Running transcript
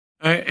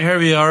Here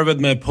we are with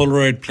my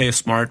Polaroid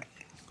Playsmart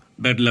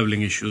bed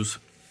leveling issues.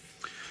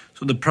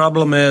 So the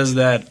problem is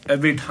that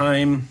every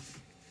time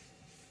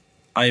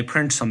I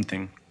print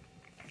something,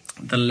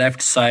 the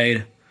left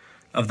side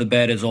of the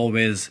bed is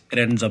always, it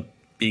ends up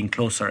being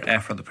closer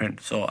after the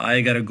print. So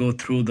I gotta go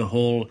through the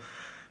whole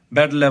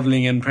bed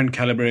leveling and print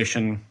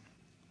calibration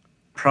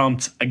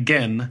prompts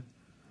again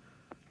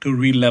to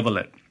re-level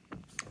it.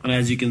 And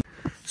as you can,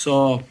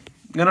 so I'm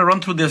gonna run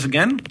through this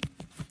again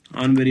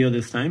on video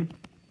this time.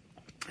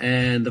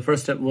 And the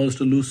first step was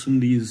to loosen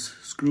these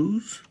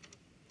screws.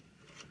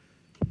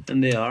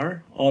 And they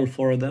are, all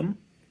four of them.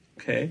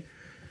 Okay.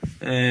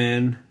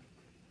 And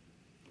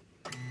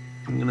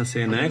I'm gonna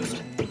say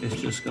next.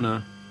 It's just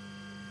gonna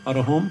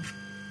auto home.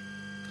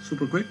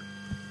 Super quick.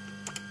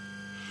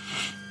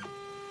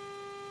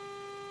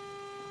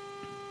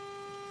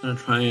 I'm gonna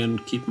try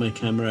and keep my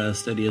camera as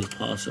steady as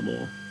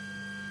possible.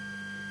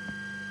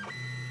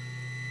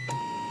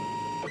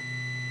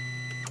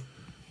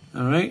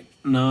 All right,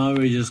 now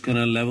we're just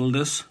gonna level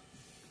this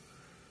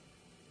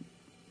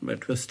by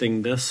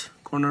twisting this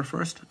corner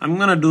first. I'm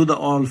gonna do the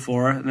all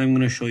four and I'm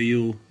gonna show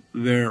you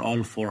where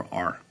all four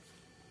are.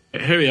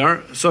 Here we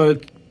are. So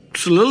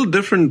it's a little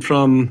different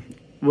from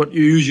what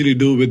you usually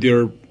do with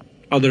your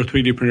other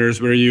 3D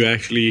printers, where you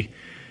actually,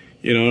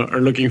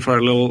 are looking for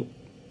a little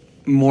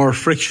more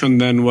friction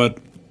than what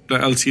the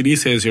LCD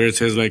says here. It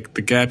says like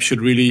the gap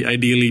should really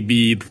ideally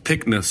be the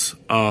thickness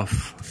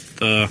of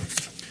the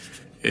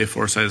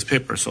A4 size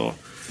paper. So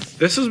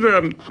this is where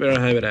I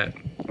have it at.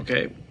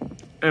 Okay,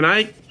 and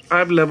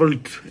I've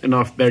leveled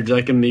enough beds.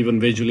 I can even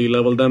visually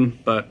level them,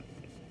 but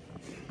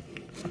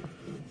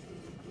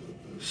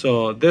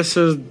so this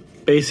is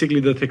basically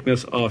the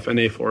thickness of an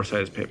A4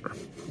 size paper.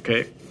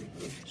 Okay,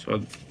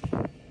 so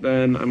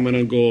then I'm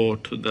gonna go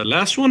to the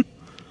last one,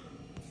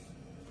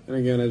 and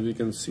again, as we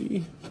can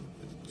see,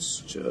 it's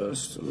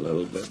just a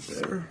little bit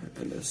there,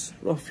 and it's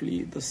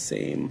roughly the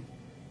same.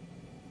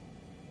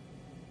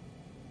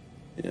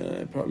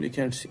 Yeah, I probably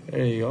can't see.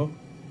 There you go.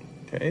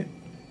 Okay.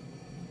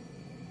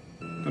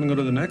 Gonna go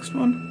to the next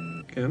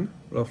one. Again,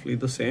 roughly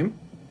the same.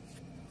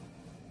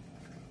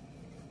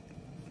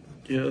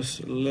 Just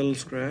a little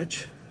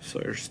scratch. So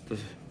it's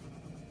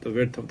the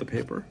width of the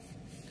paper.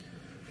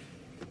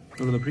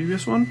 Go to the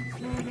previous one.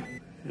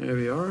 Here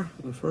we are.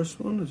 The first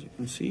one, as you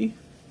can see,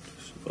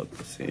 it's about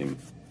the same.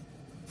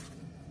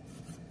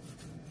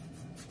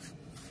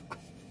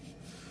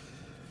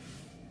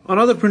 On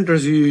other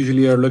printers, you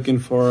usually are looking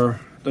for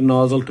the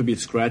nozzle to be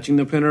scratching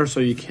the printer, so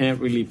you can't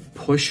really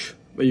push,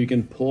 but you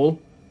can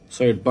pull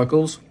so it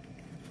buckles.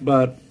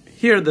 But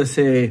here they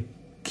say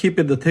keep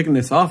it the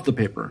thickness of the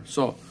paper.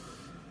 So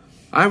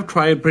I've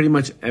tried pretty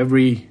much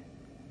every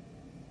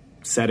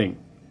setting,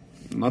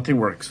 nothing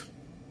works,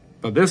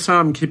 but this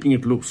time I'm keeping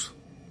it loose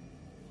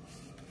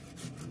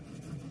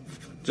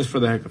just for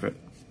the heck of it.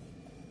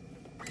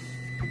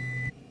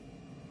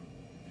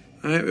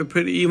 All right, we're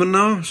pretty even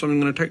now, so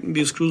I'm going to tighten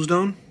these screws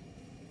down.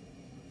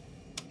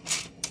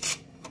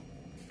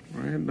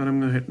 Alright, then I'm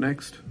going to hit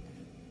next.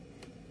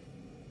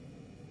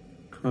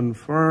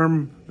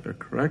 Confirm they're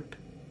correct.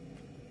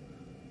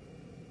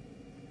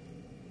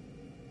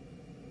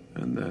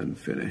 And then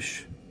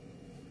finish.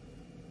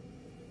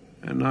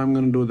 And now I'm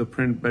going to do the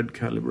print bed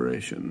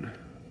calibration.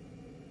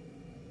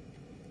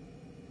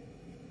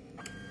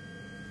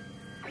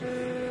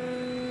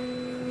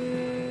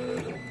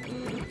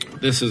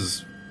 This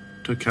is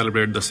to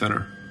calibrate the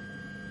center.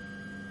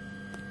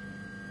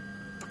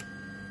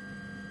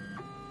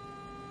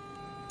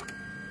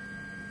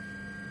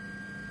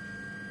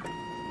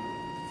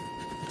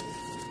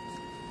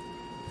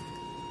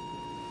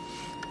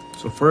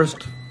 So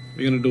first,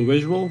 we're gonna do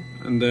visual,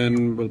 and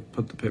then we'll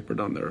put the paper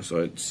down there. So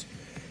it's,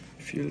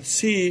 if you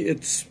see,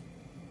 it's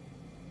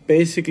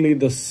basically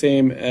the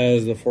same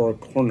as the four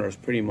corners,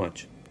 pretty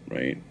much,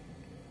 right?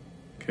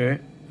 Okay,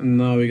 and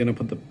now we're gonna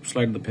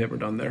slide the paper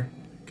down there.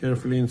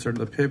 Carefully insert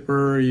the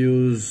paper,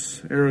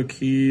 use arrow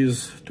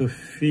keys to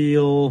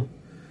feel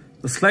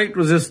the slight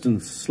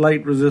resistance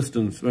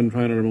when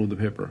trying to remove the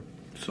paper.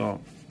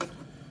 So,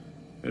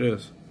 it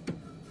is.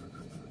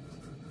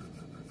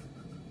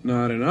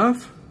 Not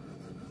enough,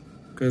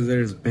 because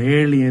there's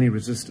barely any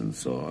resistance.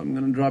 So I'm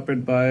gonna drop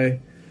it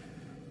by,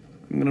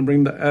 I'm gonna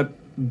bring the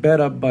bed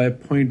up by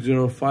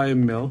 0.05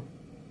 mil.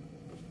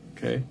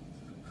 Okay.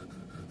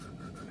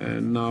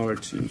 And now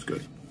it seems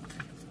good.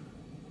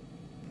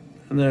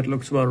 And that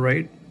looks about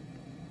right.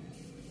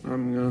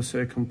 I'm gonna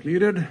say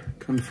completed,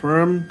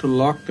 confirm to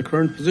lock the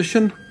current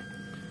position.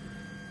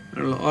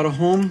 It'll auto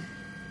home.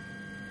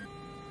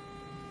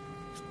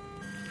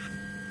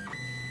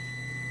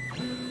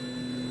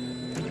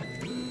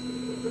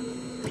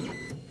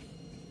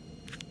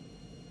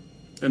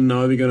 And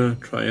now we're gonna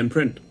try and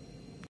print.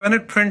 When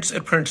it prints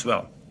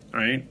well,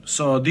 right?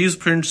 So these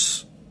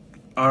prints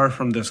are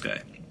from this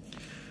guy.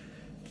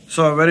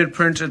 So when it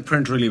prints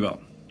really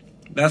well.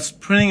 That's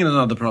printing is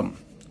not the problem,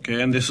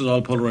 okay? And this is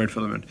all Polaroid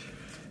filament.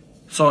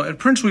 So it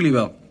prints really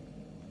well.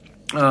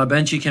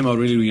 Benchy came out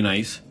really, really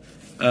nice.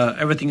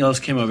 Everything else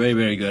came out very,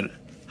 very good.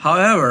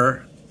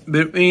 However,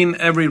 between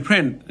every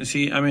print, you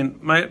see, I mean,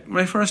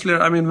 my first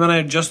layer, I mean, when I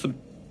adjust the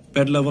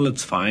bed level,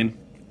 it's fine,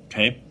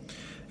 okay?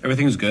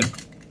 Everything's good,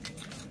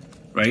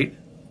 right?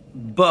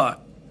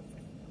 But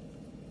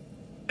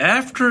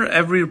after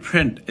every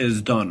print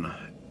is done,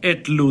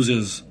 it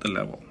loses the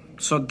level.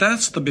 So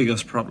that's the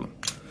biggest problem.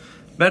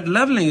 Bed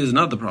leveling is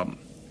not the problem.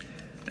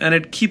 And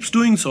it keeps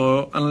doing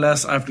so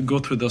unless I have to go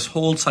through this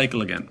whole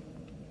cycle again.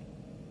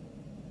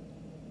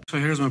 So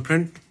here's my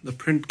print. The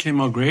print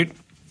came out great,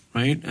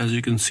 right? As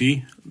you can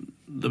see,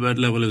 the bed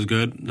level is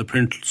good. The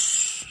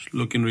print's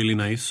looking really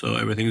nice, so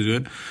everything's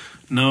good.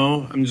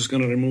 Now I'm just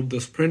gonna remove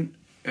this print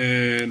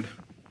and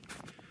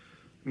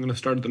I'm gonna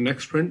start the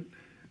next print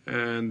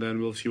and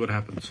then we'll see what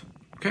happens.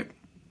 Okay,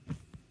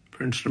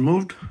 print's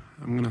removed.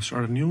 I'm gonna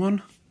start a new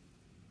one.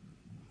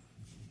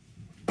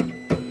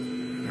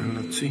 And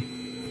let's see.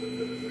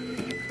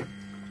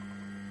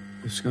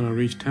 It's gonna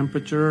reach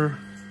temperature.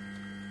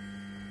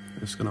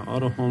 It's gonna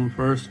auto home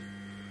first.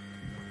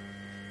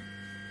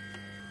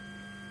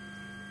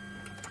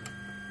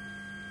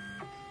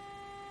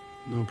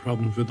 No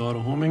problems with auto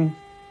homing.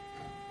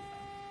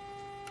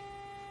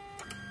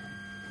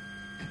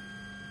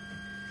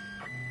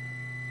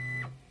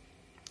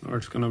 Or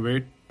it's gonna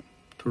wait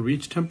to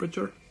reach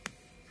temperature.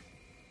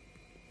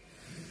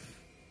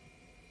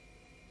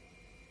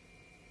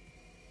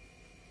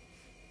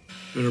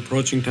 We're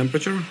approaching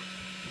temperature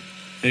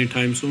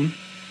anytime soon.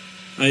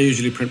 I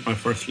usually print my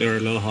first layer a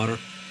little hotter.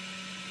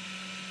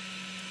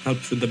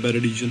 Helps with the bed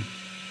adhesion.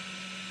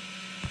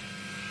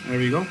 There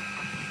we go.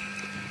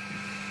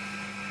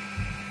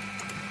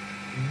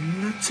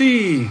 Let's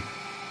see.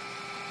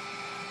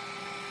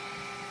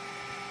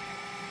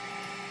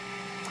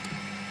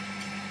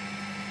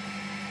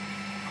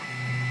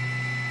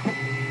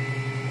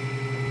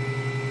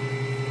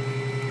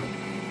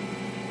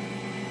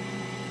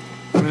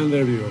 And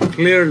there we go.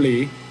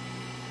 Clearly,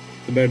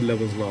 the bed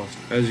level is lost.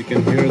 As you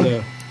can hear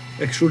the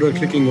extruder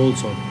clicking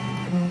also.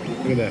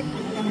 Look at that.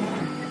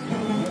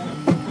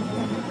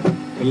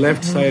 The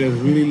left side is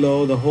really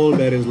low. The whole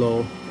bed is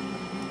low.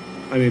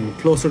 I mean,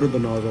 closer to the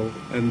nozzle.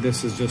 And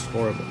this is just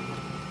horrible.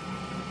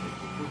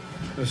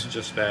 This is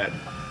just bad.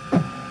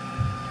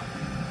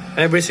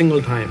 Every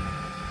single time.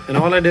 And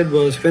all I did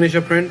was finish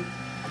a print,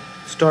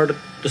 start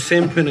the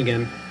same print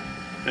again,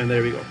 and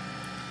there we go.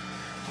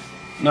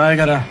 Now I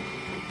gotta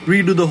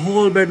redo the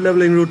whole bed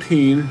leveling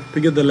routine to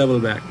get the level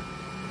back.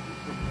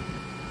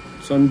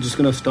 So I'm just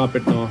gonna stop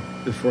it now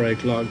before I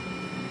clog.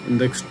 And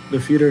the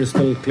feeder is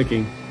still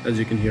clicking, as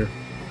you can hear.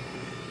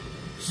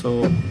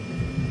 So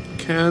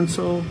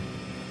cancel,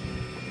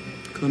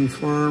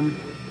 confirm.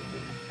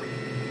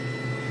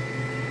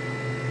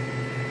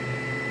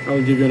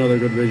 I'll give you another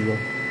good visual.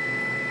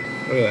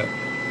 Look at that.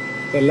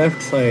 The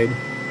left side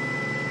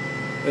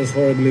is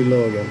horribly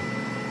low again.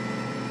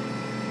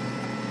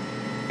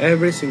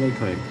 Every single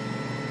time.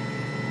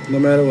 No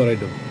matter what I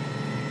do.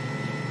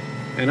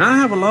 And I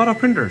have a lot of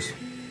printers.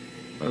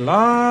 A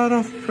lot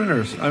of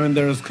printers. I mean,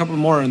 there's a couple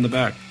more in the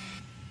back.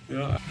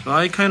 Yeah. So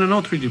I kind of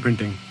know 3D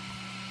printing.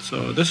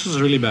 So this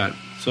is really bad.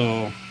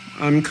 So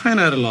I'm kind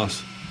of at a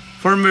loss.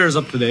 Firmware is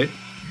up to date.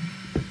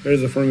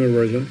 There's the firmware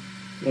version.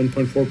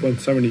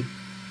 1.4.70.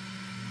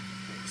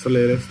 It's the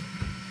latest.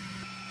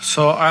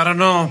 So I don't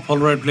know,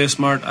 Polaroid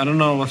Playsmart. I don't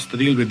know what's the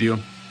deal with you.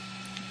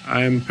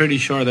 I'm pretty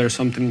sure there's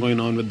something going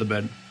on with the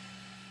bed.